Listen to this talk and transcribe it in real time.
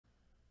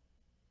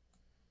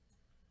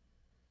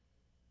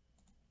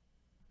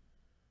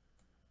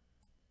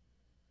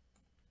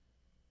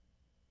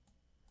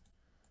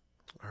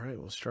All right,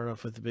 we'll start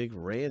off with the big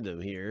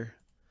random here.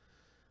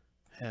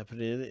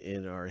 Happening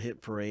in our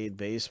hit parade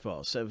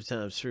baseball. 7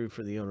 times through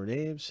for the owner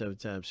names, 7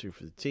 times through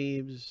for the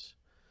teams.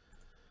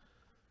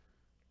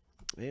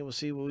 And we'll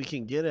see what we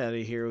can get out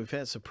of here. We've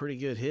had some pretty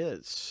good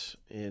hits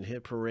in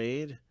hit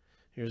parade.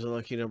 Here's a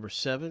lucky number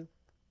 7.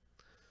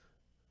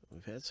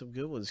 We've had some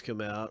good ones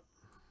come out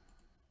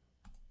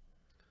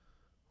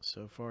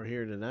so far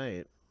here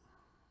tonight.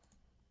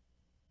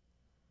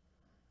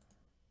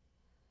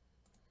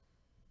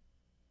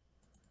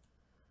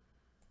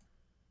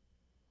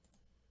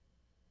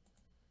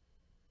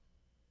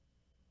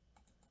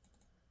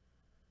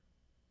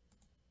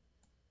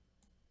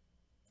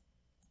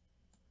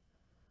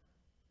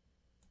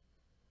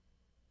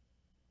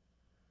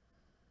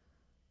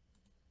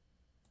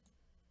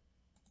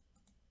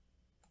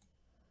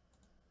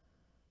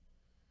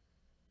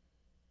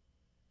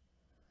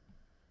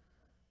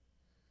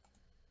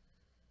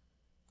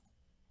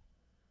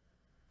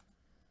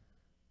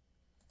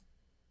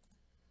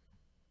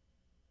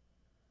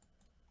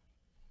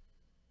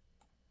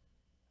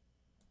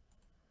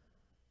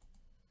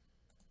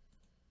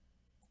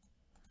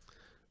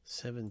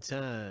 Seven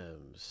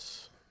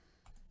times.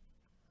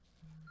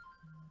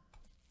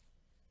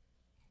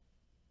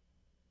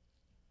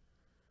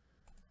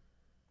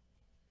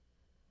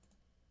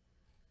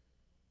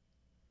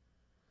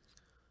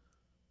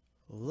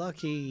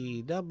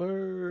 Lucky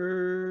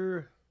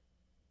number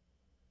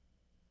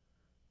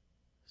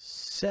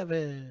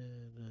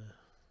 7.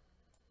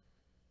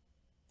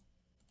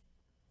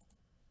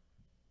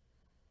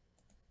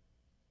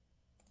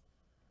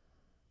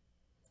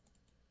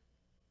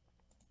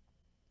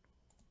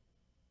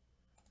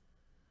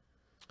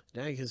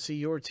 Now you can see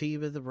your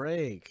team at the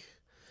break.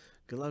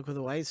 Good luck with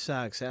the White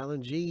Sox,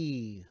 Alan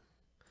G.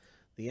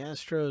 The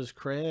Astros,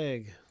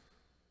 Craig.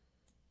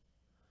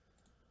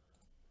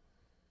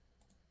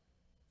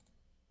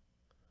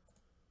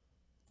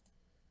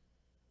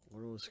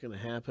 Wonder what's going to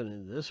happen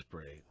in this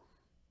break.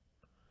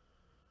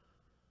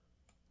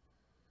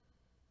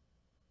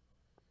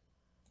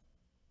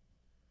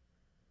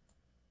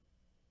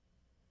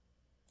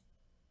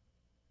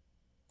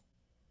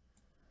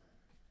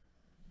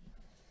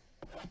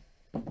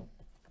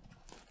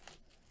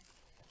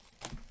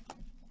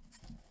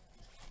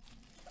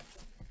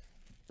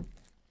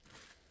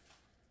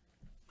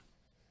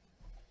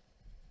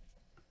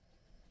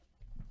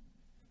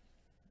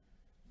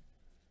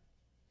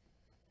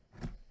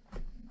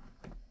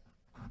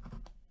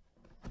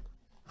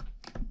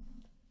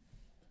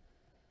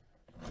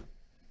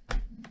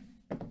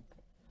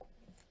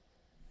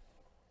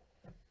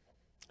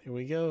 Here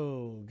we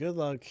go. Good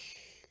luck.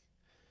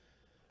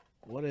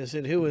 What is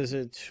it? Who is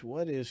it?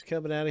 What is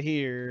coming out of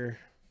here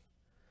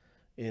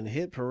in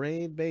Hit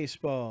Parade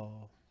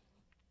Baseball?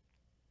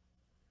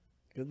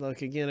 Good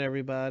luck again,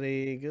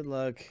 everybody. Good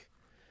luck.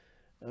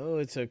 Oh,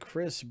 it's a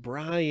Chris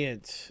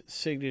Bryant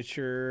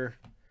signature.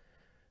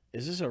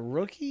 Is this a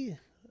rookie?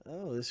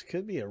 Oh, this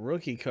could be a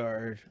rookie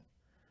card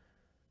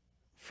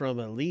from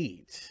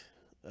Elite.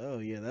 Oh,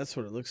 yeah, that's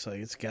what it looks like.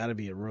 It's got to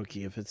be a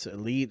rookie. If it's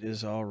Elite,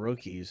 is all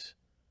rookies.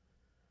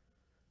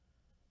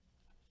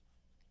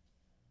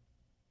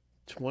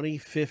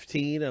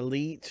 2015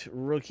 Elite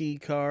rookie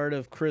card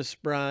of Chris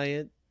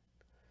Bryant.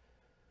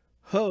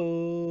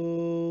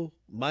 Ho!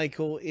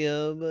 Michael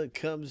M.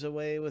 comes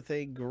away with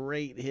a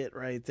great hit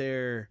right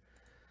there.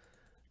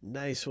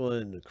 Nice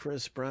one.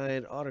 Chris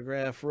Bryant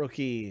autograph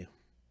rookie.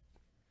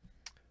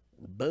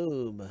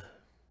 Boom.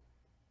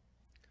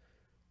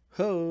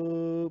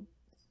 Ho!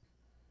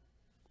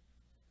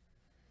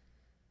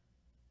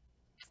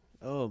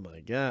 Oh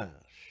my gosh.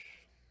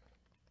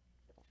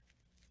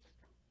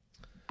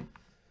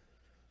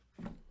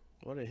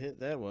 What a hit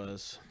that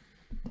was.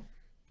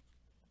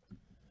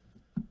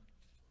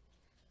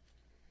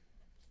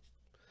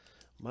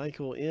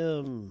 Michael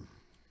M.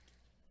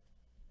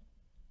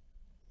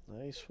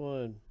 Nice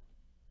one.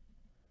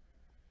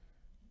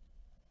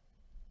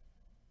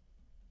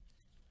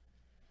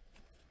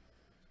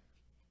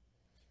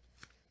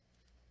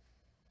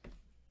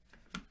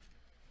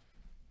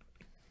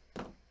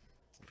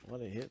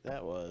 What a hit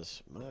that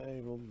was. My,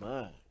 oh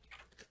my.